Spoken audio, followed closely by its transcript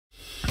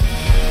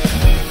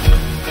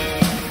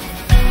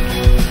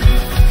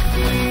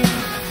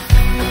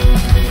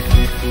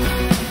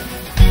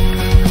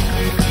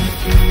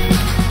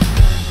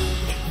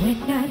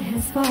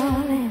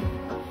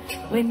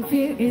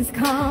is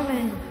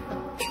calling,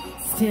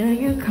 still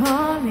you're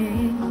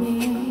calling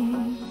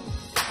me.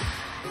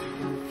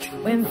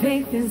 When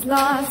faith is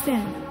lost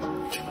and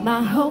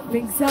my hope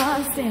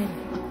exhausted,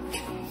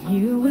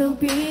 you will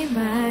be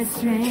my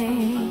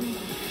strength.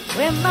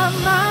 When my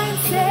mind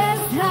says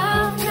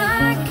I'm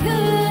not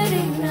good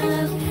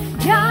enough,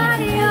 God,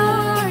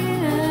 you're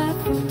enough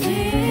for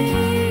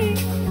me.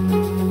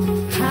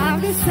 I've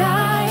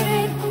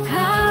decided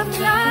I'm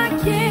not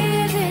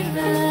giving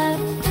up,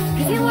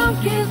 'cause you won't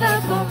give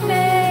up on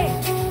me.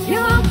 You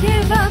won't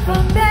give up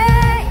on me.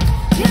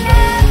 Your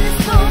love is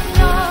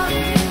holding on,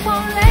 it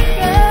won't let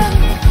go.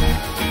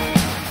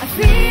 I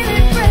feel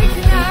it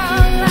breaking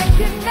out like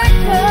an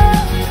echo.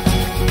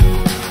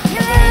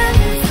 Your love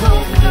is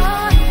holding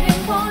on, it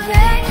won't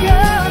let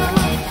go.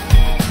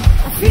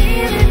 I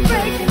feel it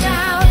breaking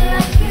out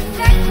like an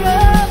echo.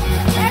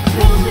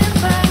 Echo in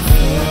my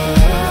soul.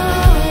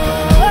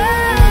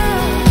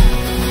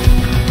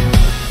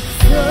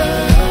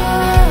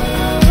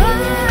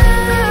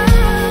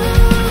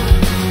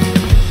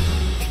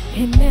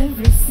 In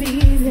every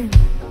season,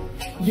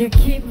 you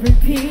keep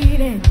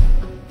repeating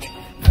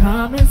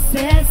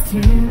promises to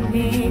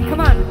me.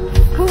 Come on.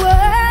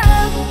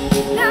 Whoa,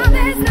 now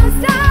there's no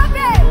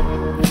stopping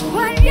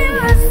what you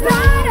have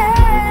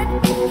started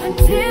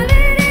until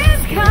it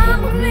is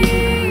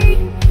complete.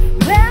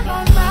 When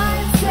my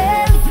mind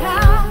says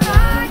I'm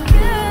not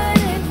good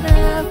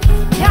enough,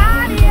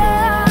 God,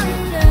 you're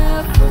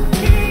enough for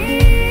me.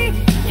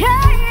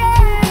 Yeah,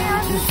 yeah,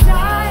 I've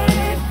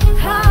decided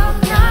I'm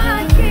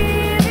not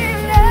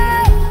giving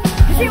up,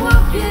 'cause you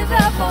won't give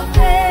up on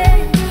me.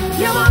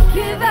 You won't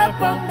give up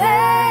on me.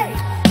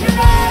 Your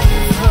love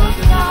is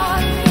holding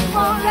on, it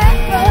won't let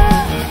go.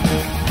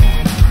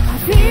 I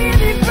feel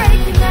it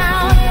breaking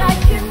out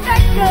like an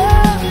echo.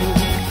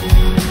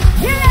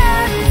 Your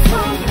love is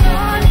holding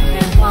on,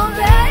 it won't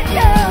let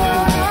go.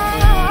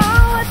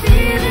 I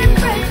feel it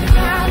breaking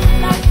out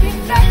like an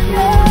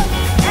echo.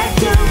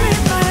 Echo in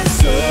my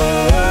soul.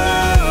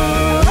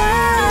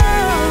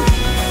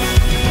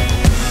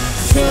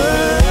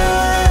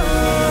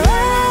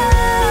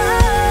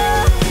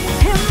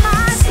 In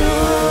my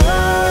soul.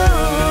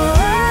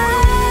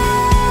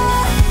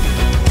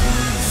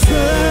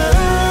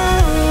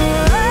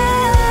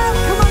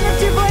 Come on,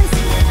 lift your voice.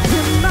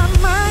 When my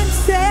mind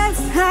says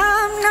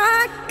I'm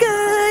not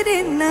good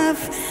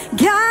enough,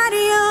 God,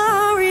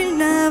 you're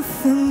enough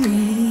for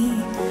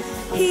me.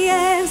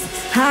 Yes,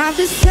 I've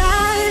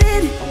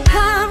decided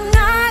I'm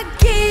not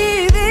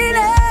giving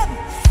up,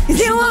 'cause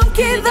you won't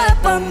give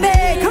up on me.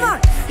 Come on,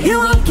 you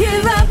won't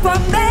give up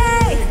on me.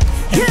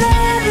 Your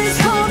love is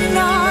holding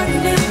on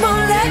and it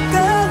won't let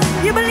go.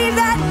 You believe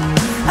that?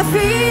 I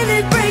feel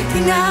it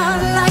breaking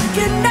out like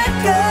an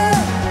echo.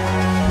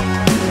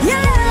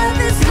 Your love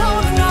is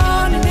holding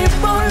on and it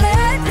won't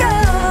let go.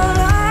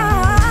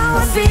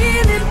 I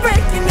feel it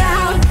breaking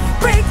out,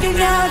 breaking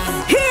out.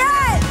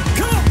 Yeah.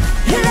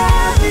 Your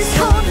love is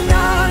holding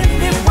on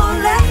and it won't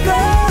let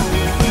go.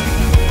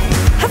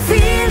 I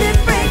feel it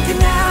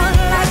breaking out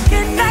like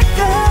an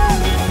echo.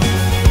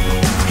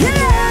 Your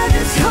love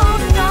is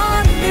holding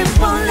on and it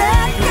won't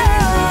let go.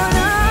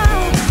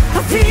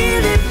 I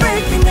feel it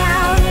breaking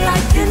out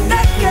like an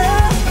echo.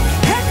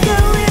 Echo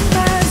in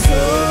my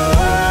soul.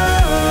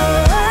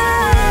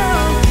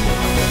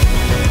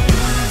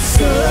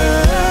 Soul.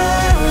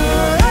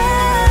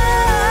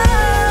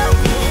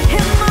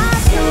 In my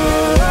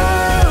soul.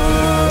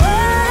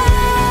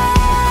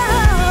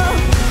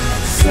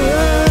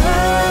 Soul.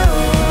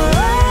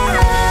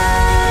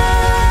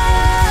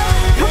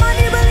 Come on,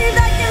 you believe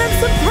that? Give him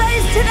some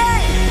praise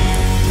today.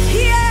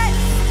 Yes.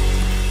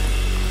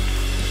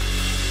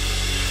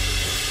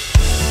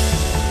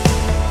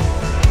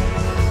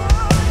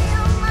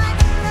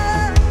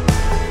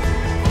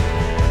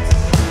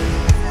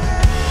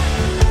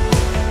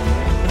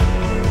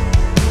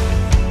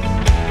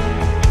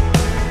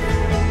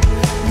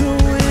 The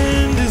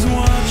wind is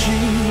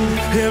watching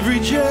every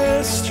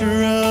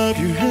gesture of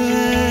your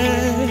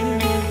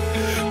hand.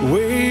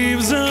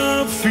 Waves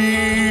of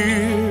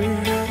fear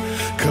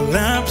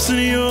collapse in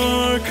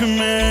your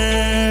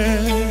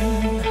command.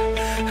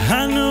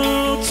 I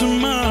know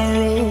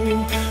tomorrow,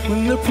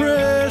 when the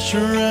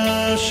pressure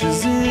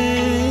rushes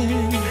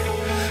in,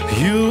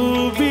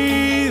 you'll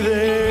be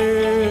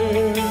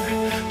there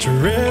to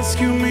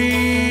rescue me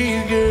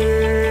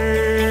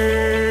again.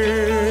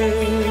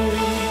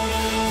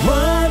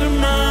 What a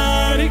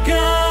mighty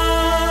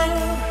God,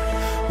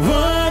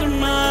 what a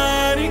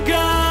mighty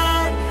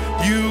God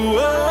you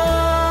are.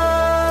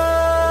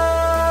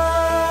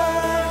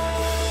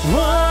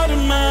 What a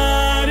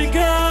mighty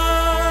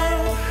God,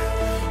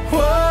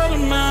 what a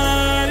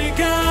mighty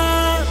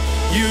God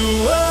you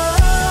are.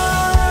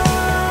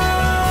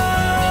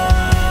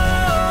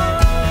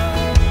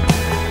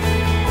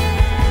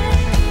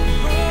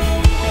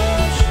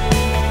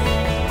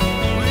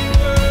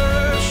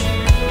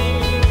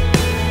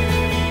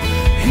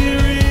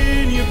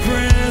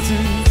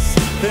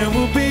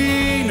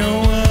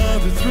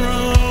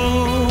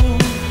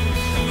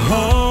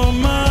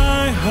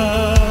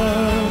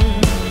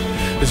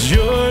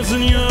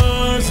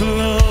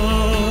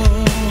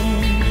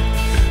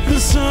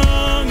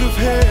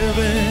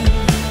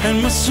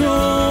 and my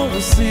soul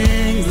will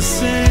sing the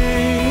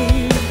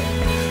same.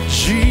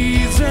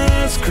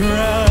 Jesus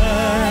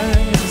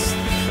Christ,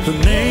 the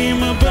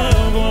name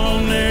above all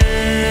names.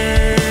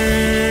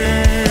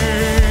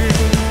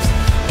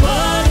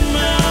 What a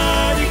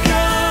mighty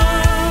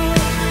God,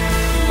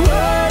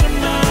 what a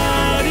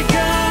mighty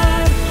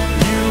God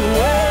you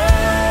are.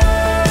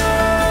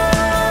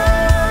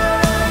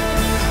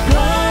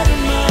 What a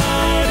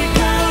mighty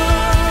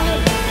God,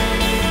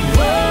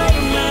 what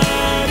a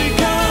mighty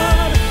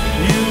God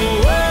you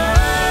are.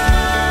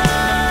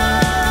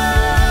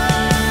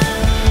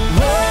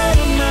 What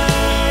a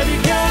mighty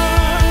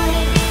God,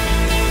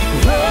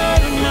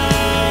 what a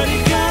mighty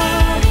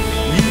God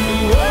you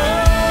are.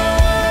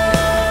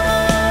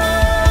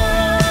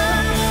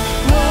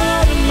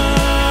 What a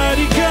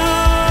mighty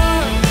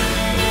God,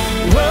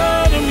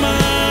 what a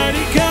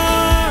mighty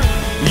God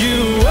you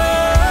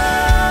are.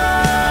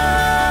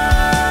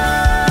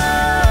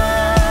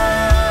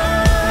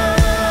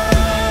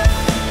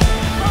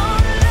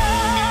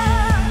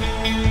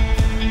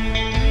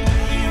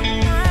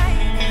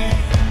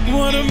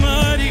 What a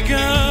mighty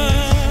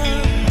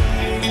God,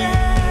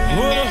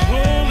 what a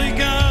holy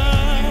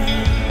God.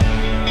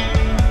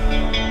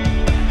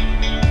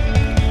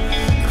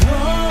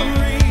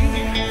 Glory,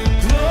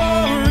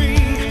 glory,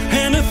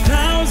 and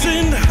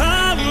 1,000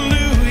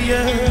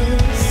 hallelujahs.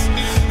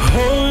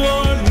 Oh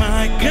Lord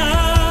my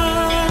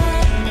God,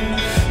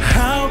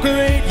 how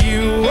great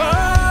you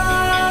are.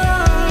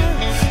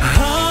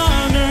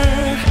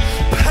 Honor,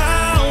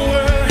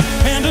 power,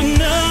 and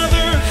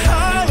another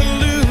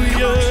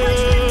hallelujah.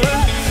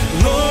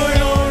 Lord,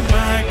 Lord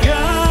my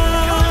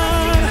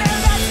God,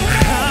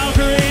 how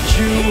great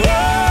you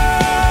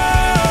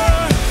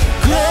are.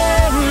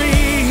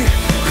 Glory,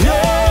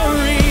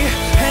 glory,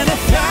 and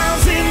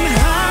 1,000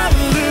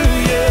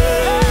 hallelujahs.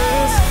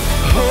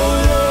 Oh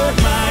Lord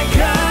my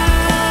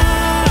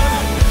God,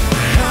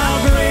 how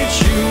great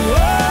you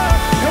are.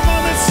 Come on,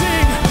 let's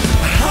sing.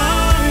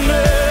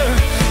 Honor,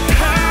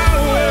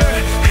 power,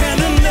 and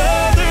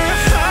another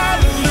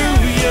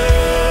hallelujah.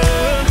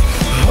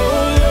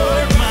 Oh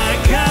Lord my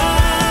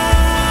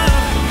God,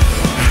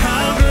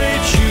 how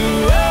great you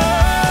are.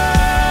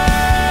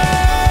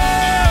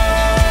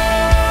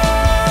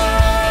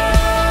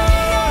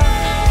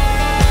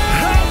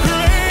 How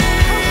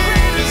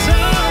great is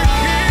our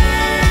King.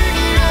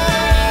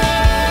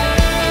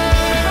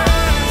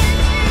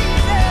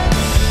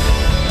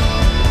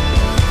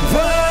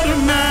 What a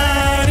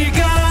mighty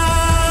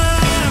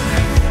God,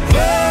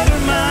 what a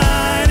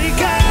mighty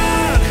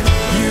God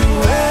you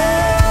are.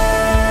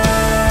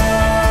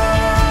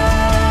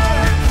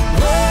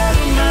 What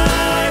a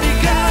mighty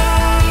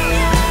God,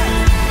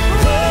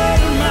 what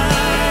a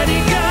mighty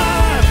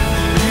God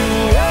you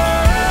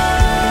are.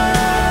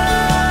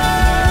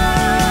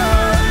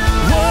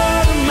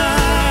 What a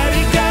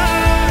mighty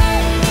God,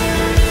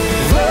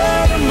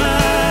 what a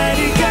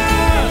mighty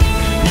God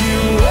you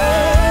are.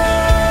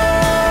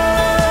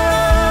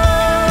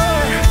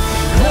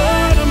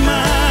 What a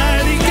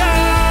mighty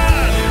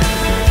God,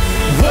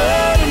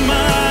 what a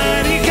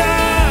mighty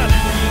God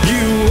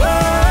you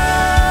are.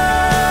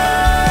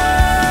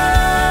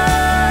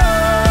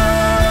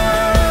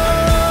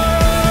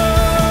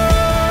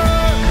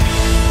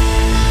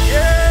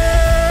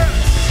 Yes,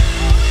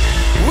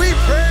 we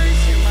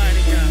praise you,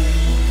 mighty God.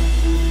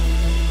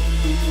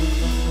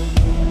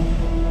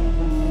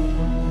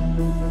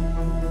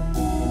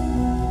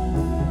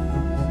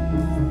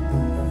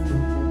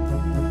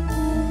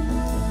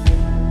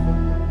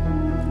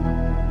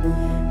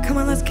 Come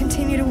on, let's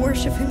continue to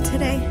worship him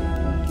today.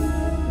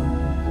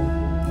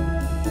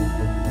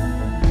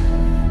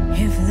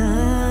 If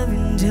love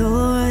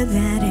endured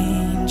that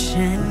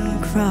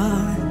ancient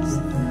cross,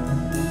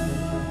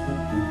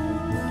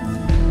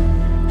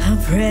 how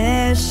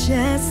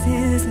precious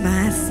is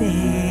my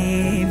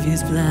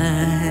Savior's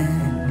blood.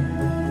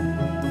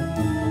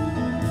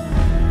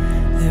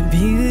 The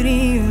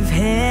beauty of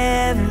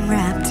heaven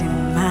wrapped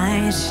in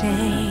my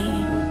shame.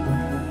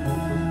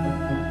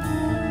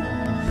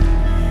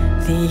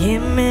 The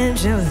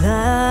image of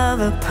love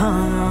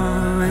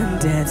upon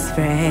death's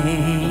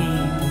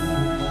frame.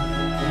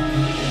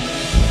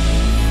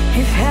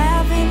 If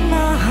having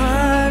my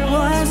heart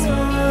was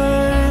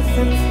worth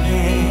the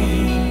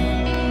pain,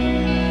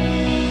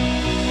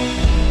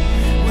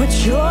 what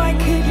joy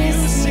could you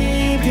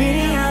see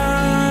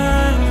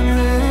beyond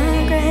the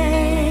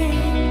grave?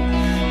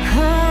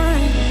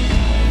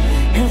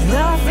 If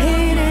love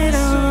hated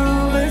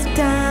all was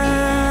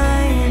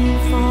dying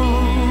for,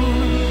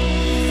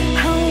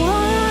 how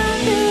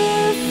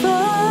wonderful,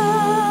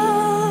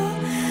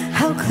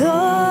 how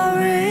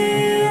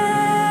glorious,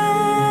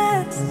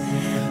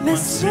 my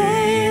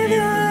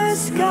Savior's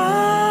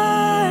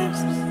scars,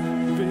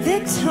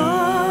 victor.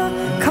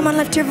 Come on,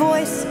 lift your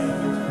voice.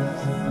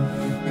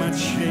 My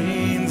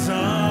chains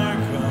are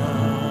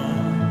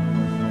gone,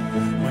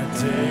 my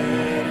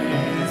debt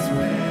is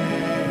paid.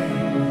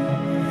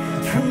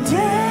 From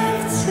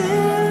death to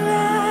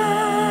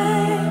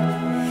life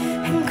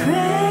and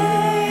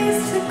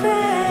grace to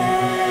grace.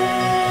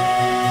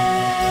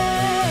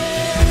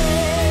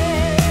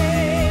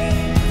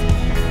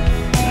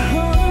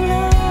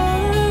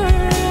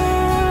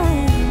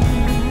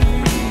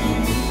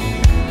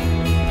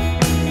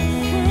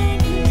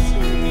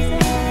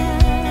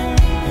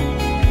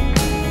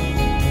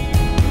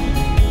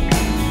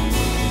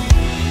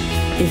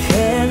 If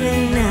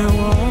heaven now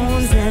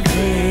owns that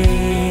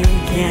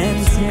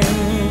vacant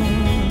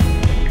tomb,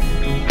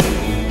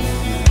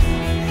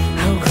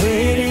 how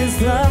great is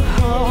the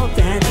hope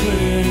that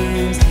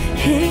lives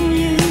in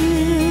you.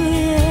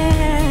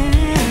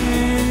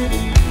 Yeah.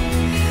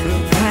 The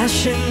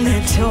passion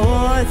that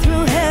tore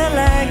through hell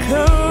like a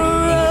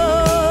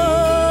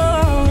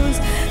rose.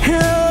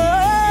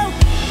 Oh,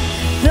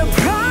 the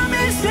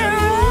promise that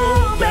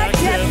rolled back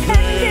death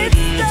and its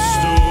door.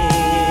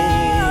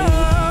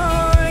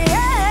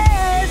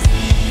 Yes,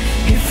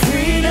 if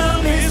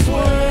freedom is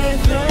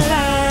worth the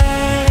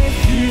life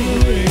you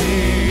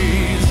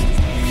raised.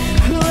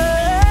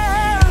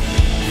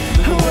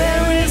 Oh,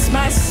 where is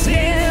my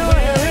sin?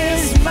 Where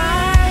is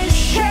my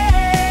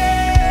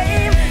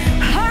shame?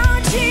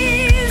 Oh,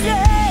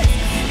 Jesus,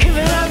 if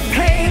love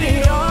paid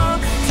it all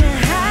to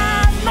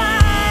have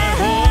my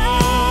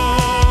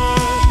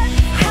heart,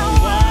 how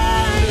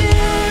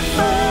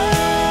wonderful,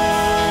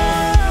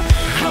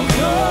 how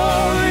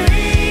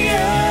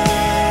glorious,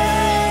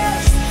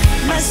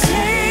 my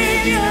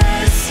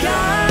Savior's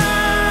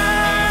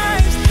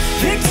scars,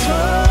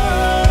 victorious,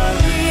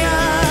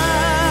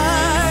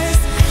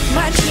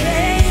 my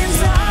chains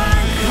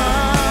are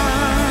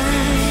gone,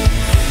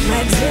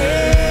 my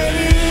debt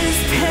is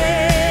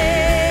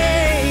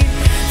paid,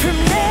 from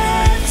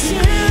death to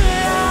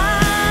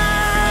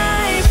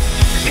life,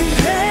 and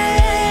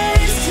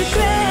grace to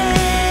grace.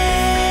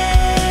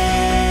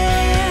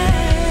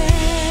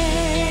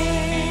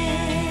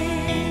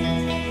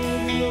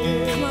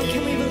 Come on,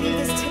 can we believe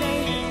this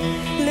today?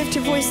 Lift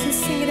your voice and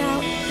sing it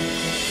out.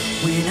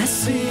 When I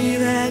see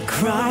that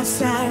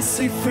cross, I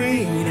see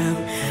freedom.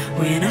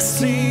 When I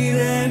see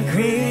that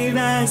grave,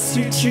 I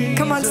see Jesus.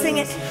 Come on, sing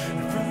it.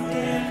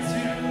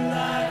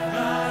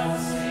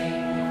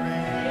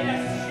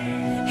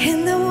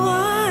 In the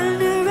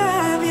wonder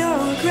of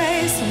your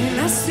grace, when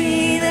I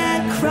see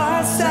that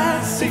cross,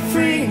 I see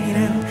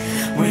freedom.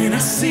 When I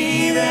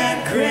see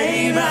that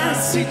grave, I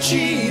see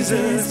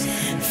Jesus.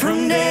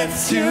 From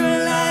death to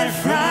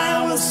life,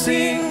 I will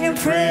sing and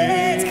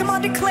praise. Come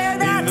on, declare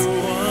that.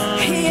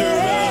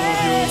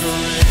 Yes.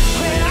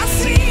 When I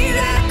see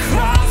that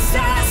cross,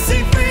 I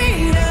see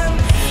freedom.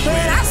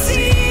 When I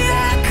see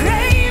that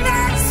grave,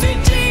 I see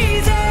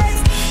Jesus.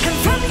 And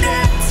from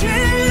death to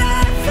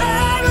life,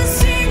 I will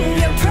sing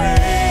and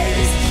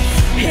praise.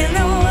 In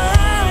the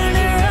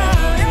wonder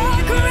of your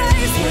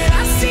grace, when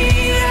I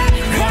see that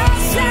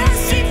cross, I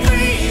see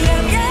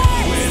freedom.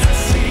 Yes. When I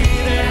see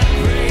that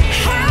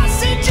grave, I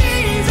see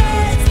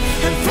Jesus.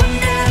 And from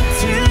death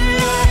to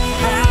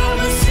life, I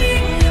will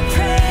sing and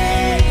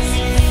praise.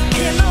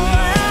 In the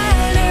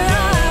wonder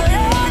of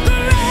your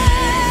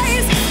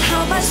grace,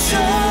 how my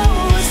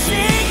soul will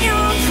sing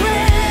your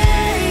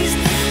praise.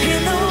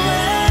 In the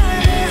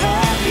wonder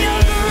of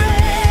your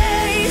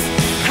grace,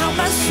 how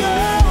my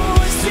soul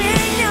will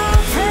sing your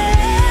praise.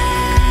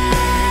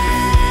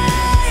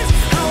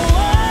 How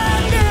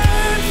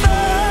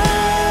wonderful,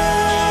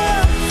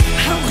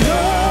 how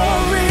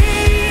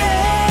glorious,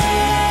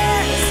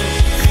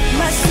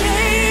 my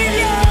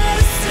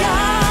Savior's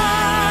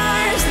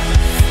scars,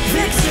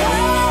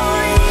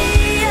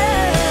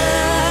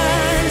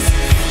 victorious,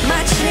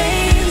 my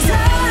chains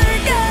are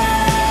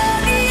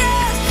gone,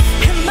 yes,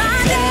 and my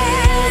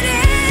debt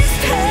is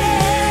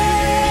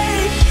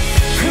paid,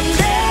 from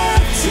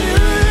death to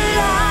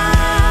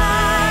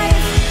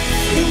life,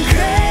 in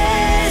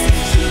grace.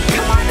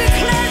 Come on,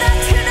 declare that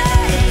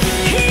today.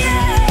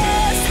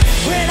 Yes,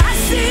 when I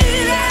see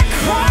that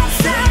cross,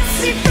 I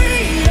see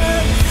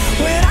freedom.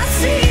 When I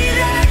see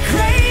that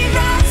grave, I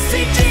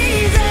see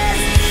Jesus.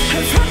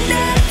 And from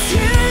death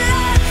to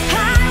life, I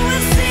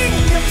will sing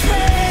your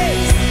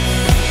praise.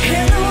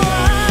 In the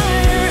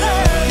wonder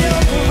of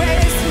your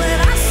grace, when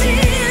I see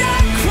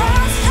that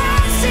cross, I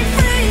see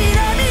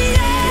freedom.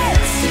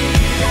 Yes,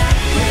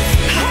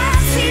 I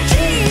see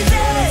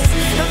Jesus.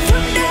 And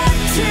from death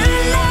to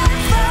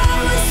life, I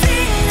will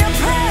sing your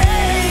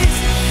praise.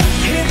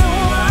 In the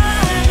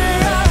wonder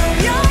of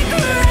your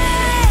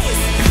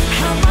grace,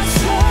 how my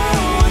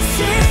soul will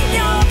sing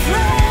your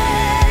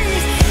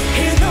praise.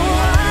 In the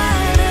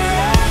wonder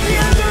of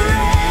your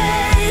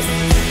grace,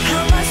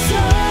 how my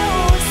soul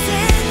will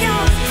sing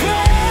your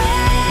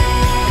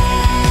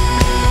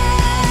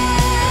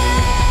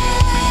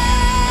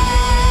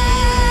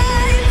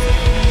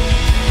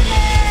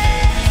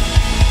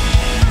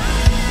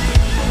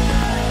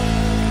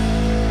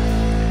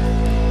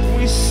When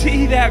we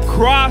see that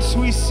cross,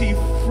 we see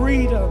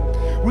freedom.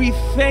 We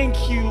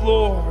thank you,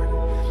 Lord.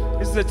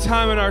 It's the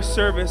time in our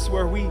service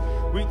where we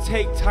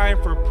take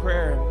time for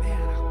prayer.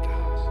 Man, oh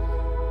gosh.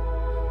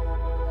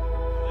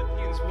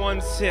 Philippians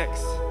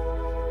 1:6.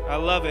 I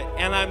love it.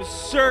 And I'm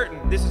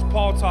certain, this is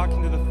Paul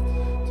talking to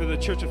the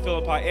church of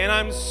Philippi, and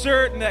I'm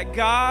certain that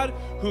God,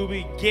 who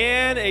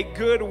began a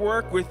good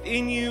work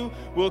within you,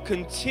 will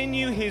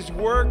continue his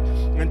work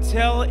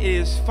until it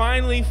is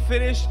finally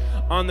finished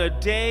on the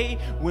day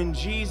when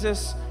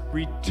Jesus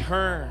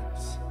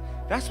returns.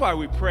 That's why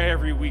we pray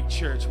every week,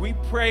 church. We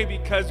pray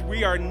because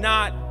we are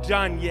not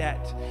done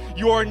yet.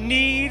 Your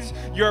needs,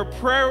 your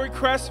prayer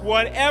requests,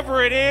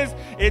 whatever it is,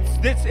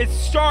 it's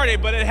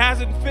started, but it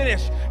hasn't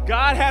finished.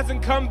 God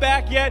hasn't come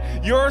back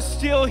yet. You're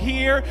still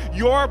here.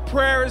 Your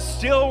prayer is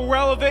still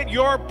relevant.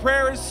 Your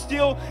prayer is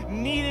still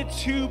needed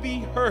to be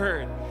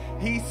heard.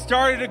 He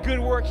started a good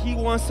work. He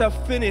wants to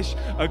finish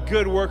a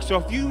good work. So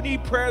if you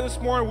need prayer this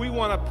morning, we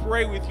want to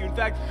pray with you. In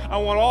fact, I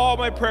want all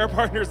my prayer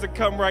partners to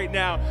come right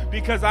now,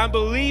 because I'm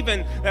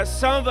believing that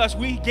some of us,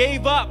 we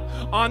gave up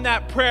on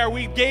that prayer.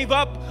 We gave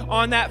up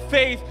on that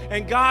faith,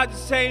 and God's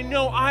saying,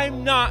 no,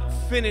 I'm not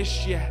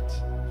finished yet.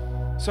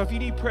 So if you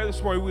need prayer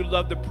this morning, we'd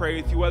love to pray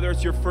with you, whether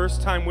it's your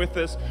first time with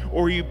us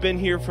or you've been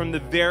here from the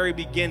very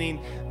beginning.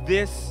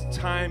 This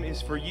time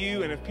is for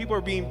you. And if people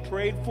are being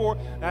prayed for,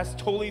 that's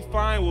totally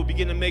fine. We'll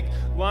begin to make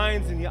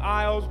lines in the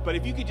aisles. But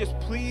if you could just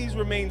please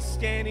remain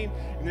standing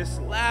in this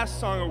last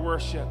song of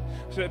worship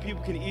so that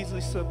people can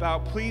easily slip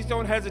out. Please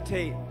don't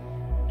hesitate.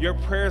 Your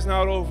prayer's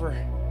not over.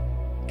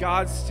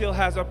 God still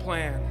has a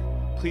plan.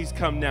 Please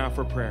come now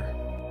for prayer.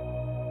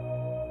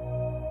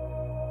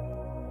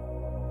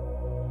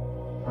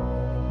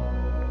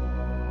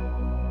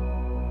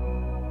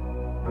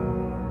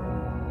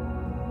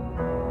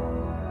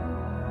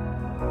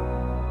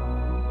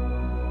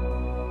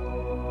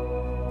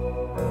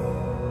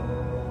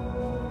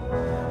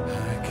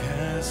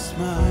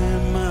 My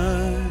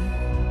mind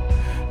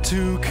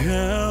to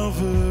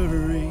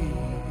Calvary,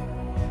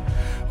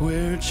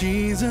 where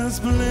Jesus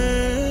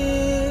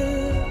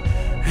bled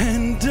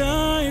and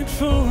died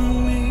for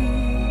me.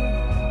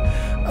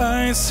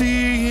 I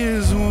see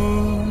his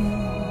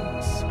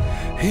wounds,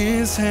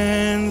 his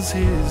hands,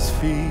 his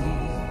feet,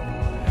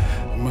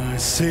 my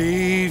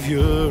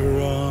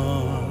Savior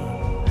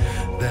on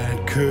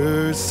that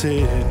cursed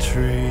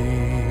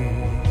tree.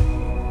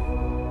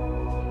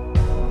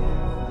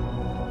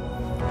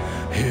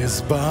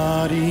 His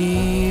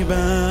body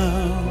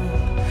bound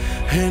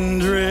and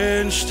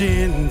drenched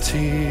in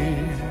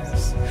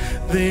tears,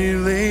 they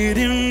laid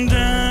him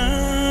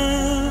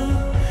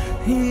down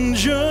in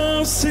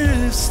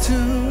Joseph's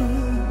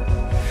tomb,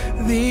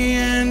 the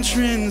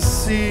entrance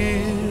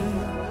sealed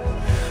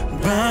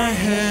by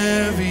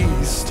heavy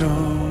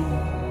stone.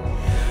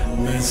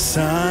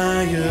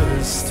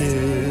 Messiah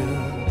still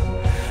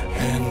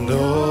and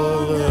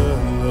all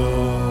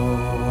alone.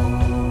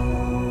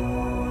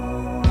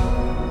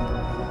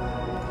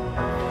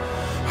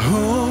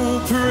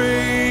 Oh,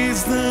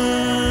 praise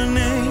the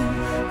name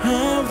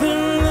of the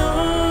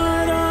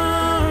Lord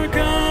our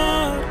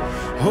God.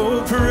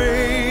 Oh,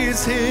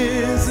 praise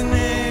his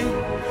name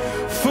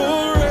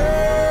forevermore.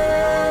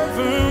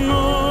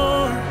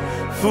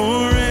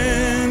 For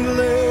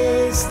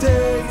endless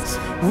days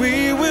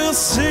we will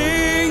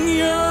sing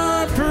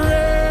your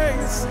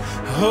praise.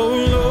 Oh,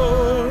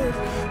 Lord,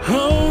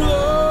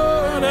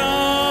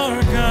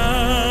 our God.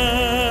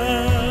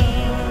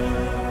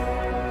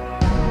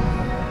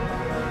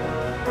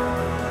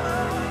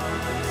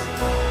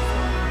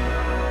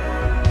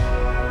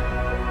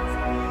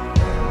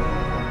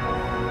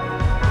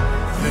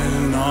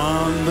 Then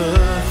on the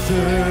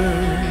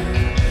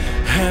third,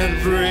 at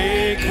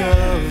break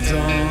of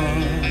dawn,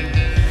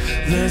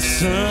 the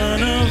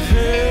Son of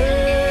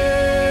Heaven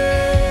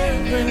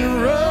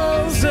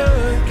rose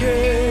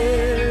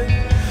again.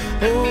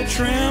 Oh,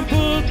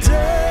 trampled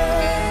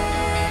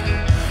death,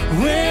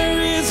 where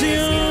is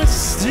your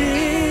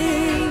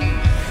sting?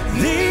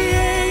 The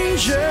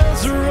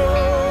angels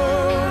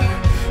roar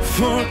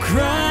for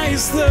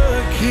Christ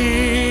the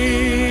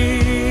King.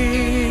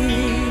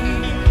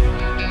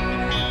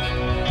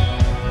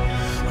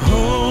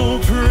 Oh,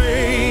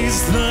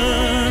 praise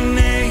the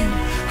name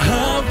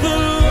of the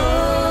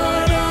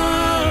Lord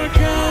our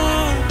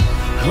God.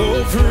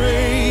 Oh,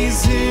 praise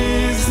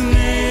his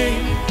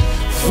name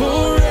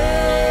forevermore.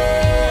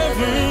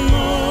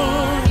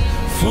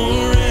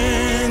 For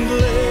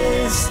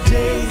endless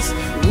days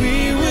we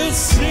will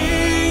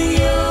sing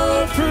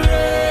your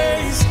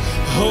praise.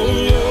 Oh,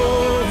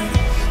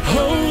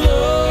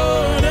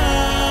 Lord,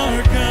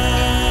 our God.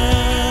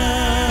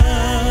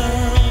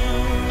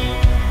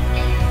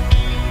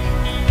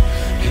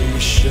 He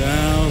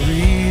shall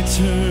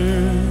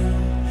return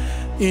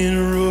in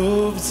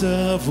robes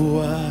of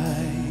white.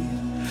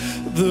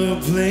 The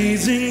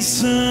blazing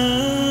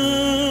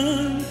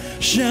sun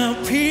shall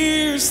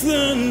pierce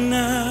the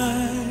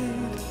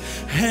night,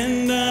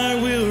 and I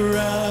will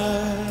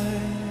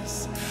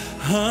rise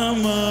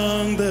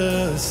among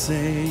the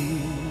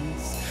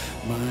saints,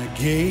 my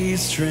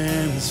gaze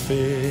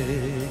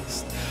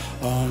transfixed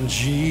on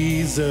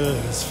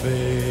Jesus'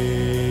 face.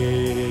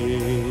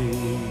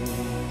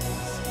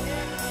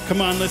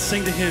 Come on, let's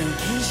sing to him.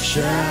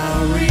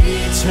 Shall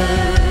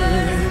return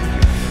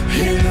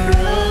in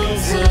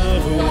robes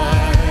of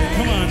white.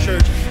 Come on,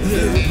 church.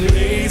 The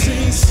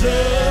blazing sun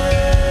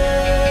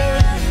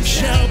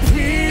shall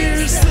pierce